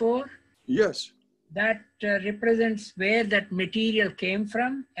saw before, yes, that represents where that material came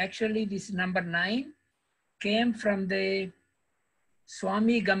from. Actually, this number 9 came from the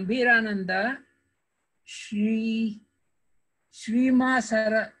Swami Gambhirananda Srima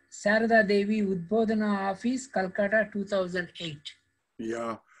Sarada Devi Udbodhana Office, Calcutta, 2008.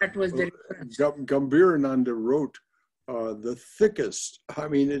 Yeah. That was the reference. Gambhirananda wrote the thickest. I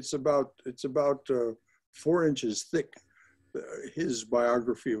mean, it's about 4 inches thick. His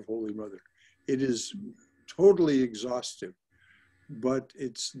biography of Holy Mother. It is totally exhaustive, but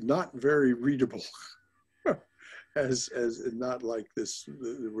it's not very readable, as not like this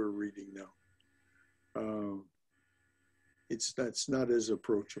that we're reading now. That's not as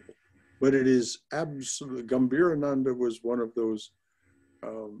approachable, but it is absolutely. Gambhirananda was one of those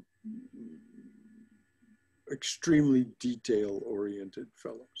extremely detail-oriented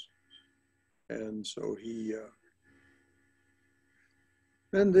fellows, and so he.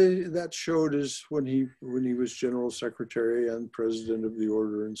 And that showed us when he was general secretary and president of the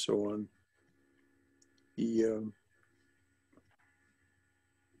order and so on.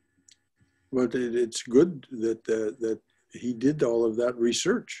 But it's good that he did all of that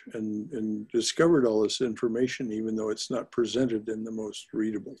research and discovered all this information, even though it's not presented in the most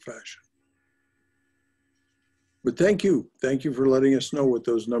readable fashion. But thank you for letting us know what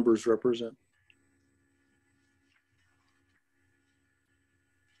those numbers represent.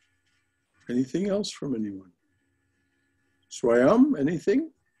 Anything else from anyone? Swayam,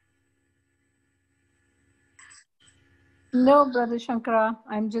 anything? No, Brother Shankara.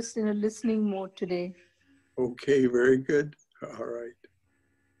 I'm just in a listening mode today. Okay, very good. All right.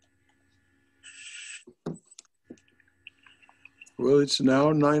 Well, it's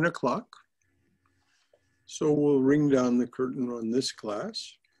now 9 o'clock. So we'll ring down the curtain on this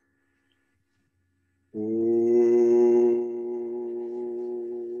class.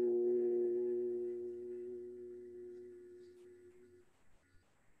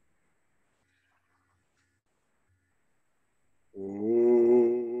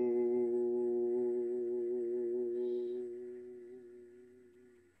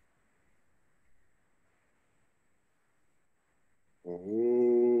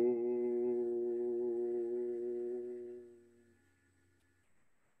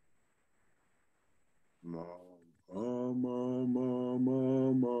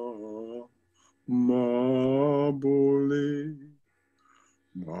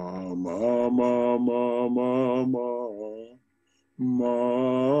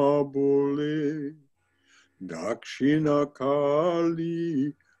 Dakshina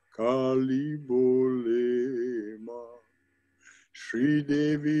Kali Kali Bole Ma Shri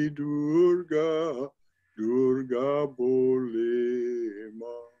Devi Durga, Durga Bole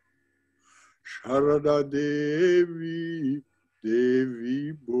Ma. Sarada Devi,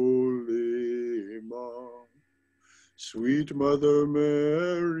 Devi Bole Ma. Sweet Mother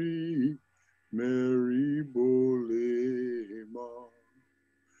Mary, Mary Bole Ma.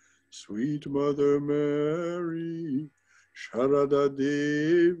 Sweet Mother Mary, Sarada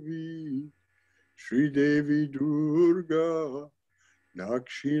Devi, Shri Devi Durga,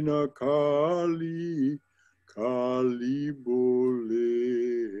 Dakshina Kali, Kali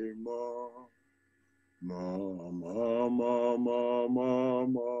Bole Ma. Ma, ma, ma, ma, ma,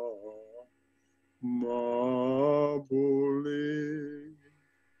 ma, ma Bole.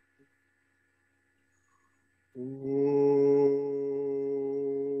 Om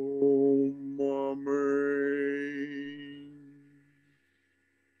Amen.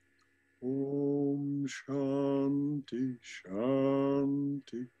 Om Shanti,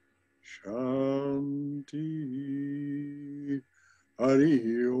 Shanti, Shanti.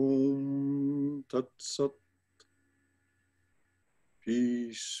 Hari Om Tat Sat.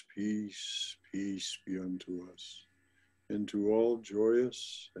 Peace, peace, peace be unto us, and to all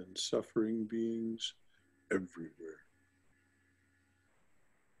joyous and suffering beings everywhere.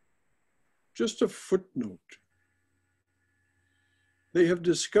 Just a footnote. They have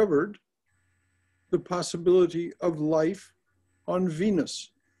discovered the possibility of life on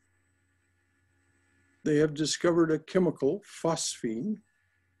Venus. They have discovered a chemical, phosphine,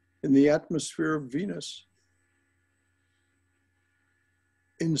 in the atmosphere of Venus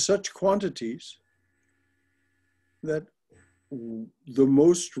in such quantities that the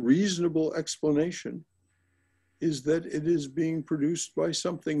most reasonable explanation is that it is being produced by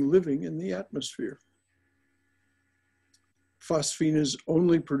something living in the atmosphere. Phosphine is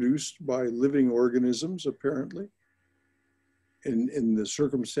only produced by living organisms, apparently, in the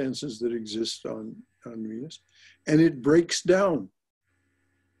circumstances that exist on Venus, and it breaks down.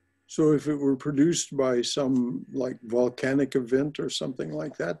 So if it were produced by some like volcanic event or something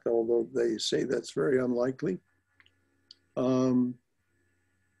like that, although they say that's very unlikely, that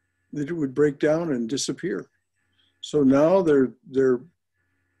it would break down and disappear. So now they're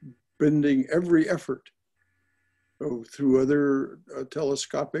bending every effort through other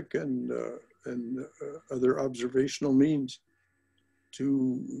telescopic and other observational means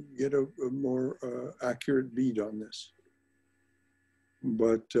to get a more accurate bead on this.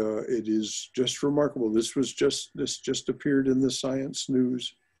 But it is just remarkable. This just appeared in the Science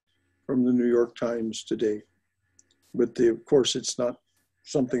News from the New York Times today. But of course, it's not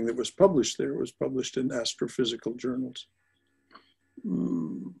something that was published there. It was published in astrophysical journals.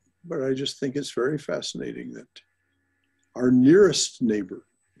 But I just think it's very fascinating that our nearest neighbor,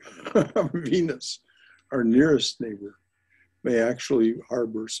 Venus, our nearest neighbor, may actually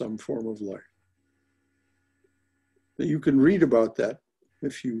harbor some form of life. You can read about that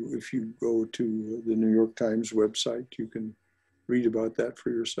if you go to the New York Times website. You can read about that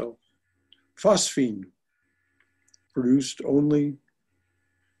for yourself. Phosphine, produced only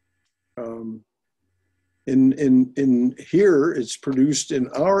in here. It's produced in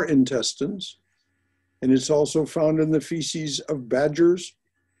our intestines, and it's also found in the feces of badgers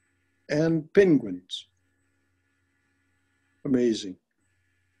and penguins. Amazing.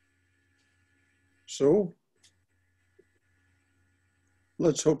 So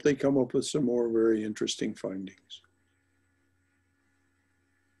let's hope they come up with some more very interesting findings.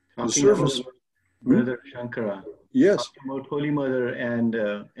 Talking about Brother Shankara. Yes. Talking about Holy Mother and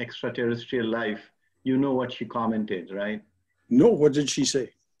extraterrestrial life, you know what she commented, right? No, what did she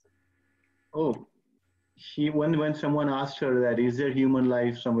say? Oh, when someone asked her that, is there human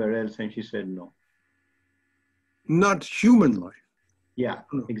life somewhere else? And she said no. Not human life. Yeah,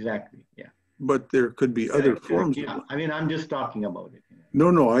 exactly. Yeah. But there could be other forms. Yeah, I mean, I'm just talking about it.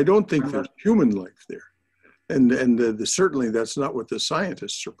 No, I don't think there's human life there. And certainly that's not what the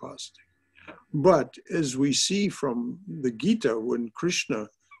scientists are positing. But as we see from the Gita, when Krishna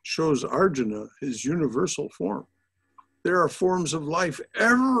shows Arjuna his universal form, there are forms of life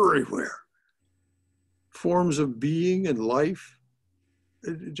everywhere. Forms of being and life,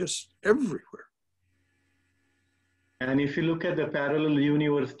 just everywhere. And if you look at the parallel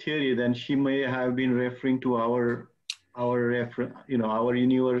universe theory, then she may have been referring to our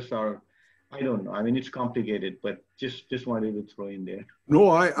universe, or I don't know. I mean, it's complicated, but just wanted to throw in there.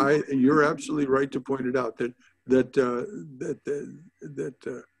 No, you're absolutely right to point it out that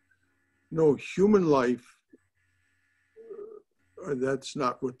no human life. That's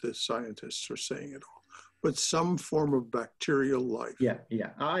not what the scientists are saying at all. But some form of bacterial life. Yeah.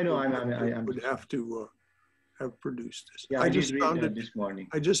 I know. Would have have produced this. Yeah, I did just read found that it. this morning.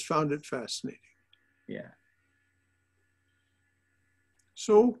 I just found it fascinating. Yeah.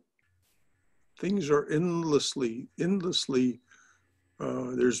 So things are endlessly. There's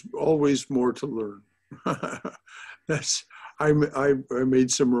always more to learn. I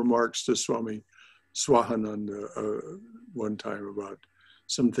made some remarks to Swami Swahananda one time about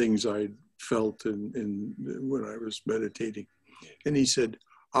some things I felt when I was meditating, and he said,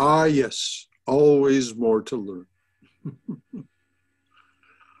 "Ah, yes, always more to learn."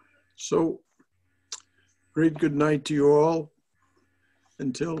 So, great good night to you all.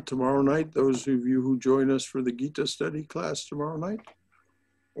 Until tomorrow night, those of you who join us for the Gita study class tomorrow night,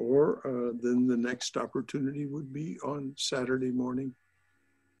 or then the next opportunity would be on Saturday morning.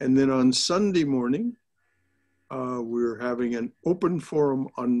 And then on Sunday morning, we're having an open forum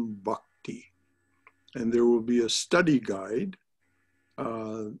on bhakti. And there will be a study guide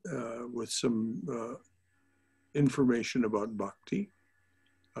with some information about bhakti,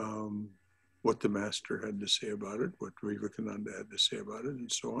 what the master had to say about it, what Vivekananda had to say about it,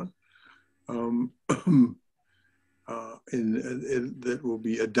 and so on. And that will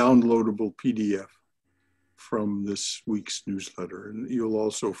be a downloadable PDF from this week's newsletter. And you'll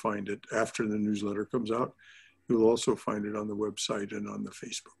also find it after the newsletter comes out. You'll also find it on the website and on the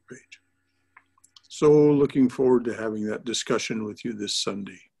Facebook page. So looking forward to having that discussion with you this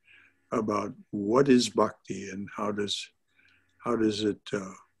Sunday about what is bhakti and how does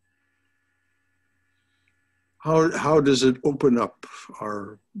it open up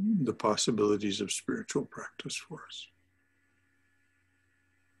the possibilities of spiritual practice for us.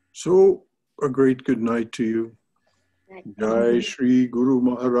 So a great good night to you. Jai Shri Guru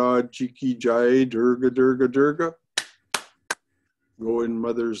Maharaj Ji Ki Jai, Durga Durga Durga. Go in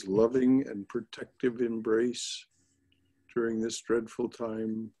Mother's loving and protective embrace during this dreadful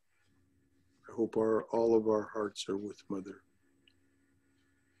time. I hope all of our hearts are with Mother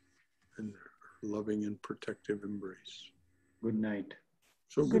and her loving and protective embrace. Good night.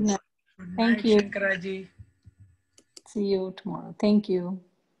 So Good night. Thank Thank you. Shankaraji. See you tomorrow. Thank you.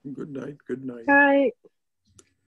 Good night. Good night. Bye.